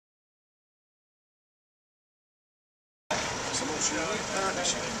I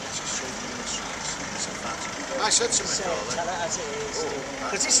said to Tell it as it is.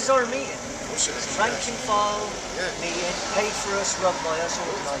 Because this is our meeting. Rank and file meeting, paid for us, run by us,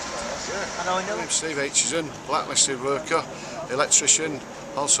 organised by us. And I know... I'm Steve Aitchison, blacklisted worker, electrician,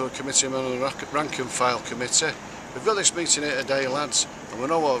 also a committee member of the rank and file committee. We've got this meeting here today, lads, and we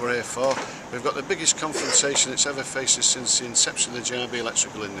know what we're here for. We've got the biggest confrontation it's ever faced since the inception of the JIB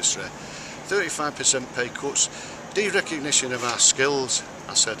electrical industry. 35% pay cuts, de-recognition of our skills.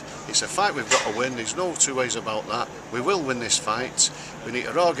 I said, it's a fight we've got to win, there's no two ways about that. We will win this fight. We need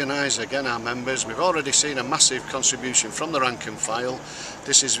to organise again our members. We've already seen a massive contribution from the rank and file.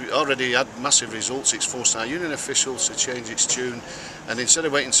 This has already had massive results. It's forced our union officials to change its tune, and instead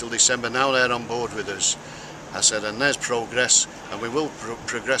of waiting until December, now they're on board with us. I said, and there's progress, and we will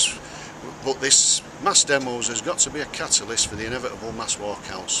progress, but this mass demos has got to be a catalyst for the inevitable mass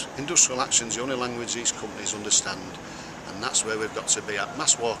walkouts. Industrial action's the only language these companies understand, and that's where we've got to be at,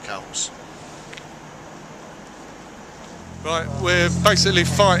 mass walkouts. Right, we're basically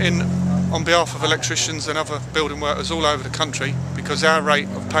fighting on behalf of electricians and other building workers all over the country because our rate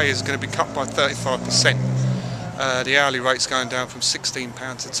of pay is going to be cut by 35%. The hourly rate's going down from £16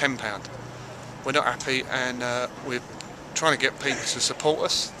 to £10. We're not happy, and we're trying to get people to support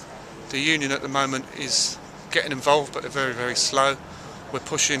us. The union at the moment is getting involved, but they're very, very slow. We're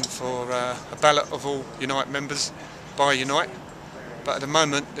pushing for a ballot of all Unite members by Unite, but at the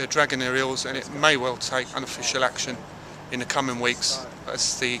moment they're dragging their heels, and it may well take unofficial action in the coming weeks.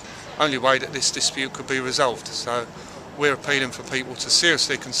 That's the only way that this dispute could be resolved. So we're appealing for people to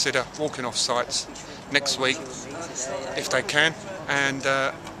seriously consider walking off sites next week if they can, and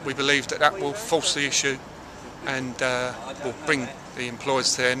we believe that that will force the issue and will bring the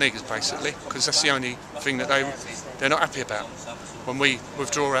employers to their knees, basically, because that's the only thing that they're not happy about when we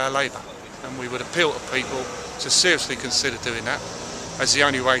withdraw our labour. And we would appeal to people to seriously consider doing that as the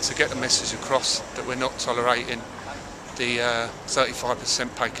only way to get the message across that we're not tolerating the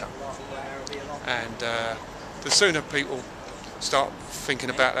 35% pay cut. And the sooner people start thinking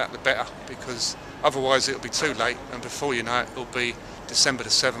about that, the better, because otherwise it'll be too late, and before you know it, it'll be December the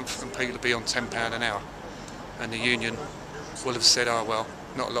 7th and people will be on £10 an hour. And the union will have said, oh well,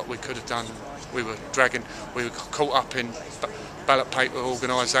 not a lot we could have done. We were caught up in ballot paper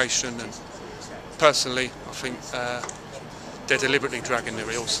organisation, and personally I think they're deliberately dragging their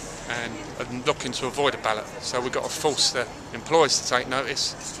heels and looking to avoid a ballot. So we've got to force the employers to take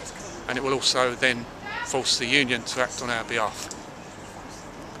notice, and it will also then force the union to act on our behalf.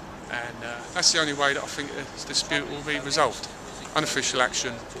 And that's the only way that I think this dispute will be resolved. Unofficial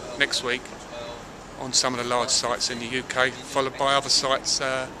action next week on some of the large sites in the UK, followed by other sites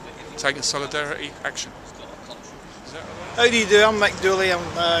taking solidarity action. How do you do? I'm Mick Dooley. I'm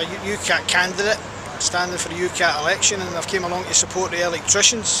a UCAT candidate standing for the UCAT election, and I've came along to support the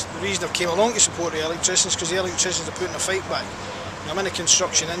electricians. The reason I've came along to support the electricians is because the electricians are putting a fight back. I'm in the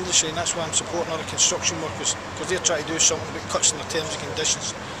construction industry, and that's why I'm supporting other construction workers, because they're trying to do something about cuts in their terms and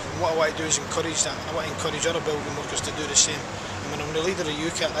conditions. And what I want to do is encourage that. I want to encourage other building workers to do the same. And when I'm the leader of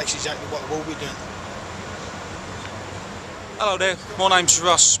UCAT, that's exactly what I will be doing. Hello there, my name's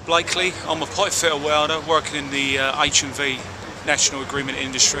Russ Blakely. I'm a pipe fitter welder working in the H&V National Agreement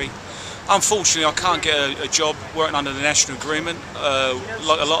industry. Unfortunately, I can't get a job working under the National Agreement.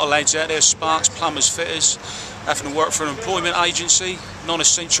 Like a lot of lads out there, sparks, plumbers, fitters, having to work for an employment agency,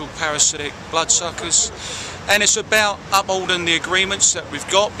 non-essential parasitic bloodsuckers. And it's about upholding the agreements that we've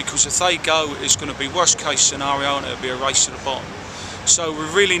got, because if they go, it's going to be worst case scenario and it'll be a race to the bottom. So we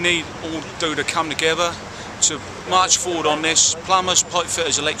really need all to come together to march forward on this. Plumbers, pipe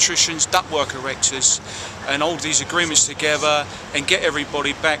fitters, electricians, ductwork erectors, and hold these agreements together and get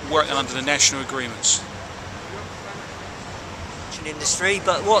everybody back working under the national agreements. Industry,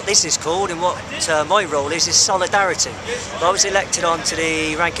 but what this is called and what my role is solidarity. Well, I was elected onto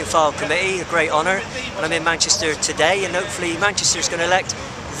the rank and file committee, a great honour, and I'm in Manchester today, and hopefully Manchester is going to elect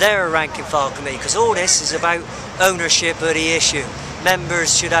their rank and file committee, because all this is about ownership of the issue.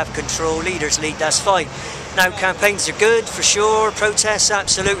 Members should have control, leaders lead, that's fine. Now, campaigns are good for sure, protests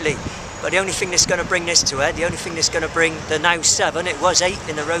absolutely, but the only thing that's going to bring this to head, the only thing that's going to bring the now 7, it was 8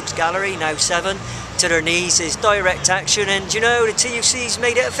 in the Rogues Gallery, now 7, to their knees, is direct action. And you know, the TUC's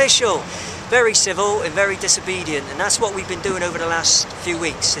made it official. Very civil and very disobedient, and that's what we've been doing over the last few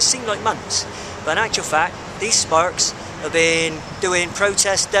weeks. It seemed like months, but in actual fact, these sparks have been doing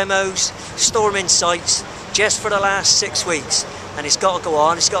protest demos, storming sites just for the last 6 weeks. And it's got to go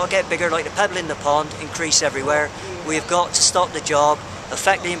on, it's got to get bigger, like the pebble in the pond, increase everywhere. We've got to stop the job,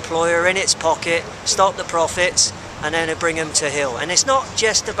 affect the employer in its pocket, stop the profits, and then bring them to heel. And it's not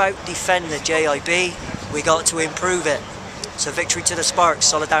just about defending the JIB, we got to improve it. So victory to the Sparks,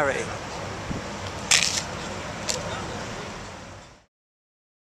 solidarity.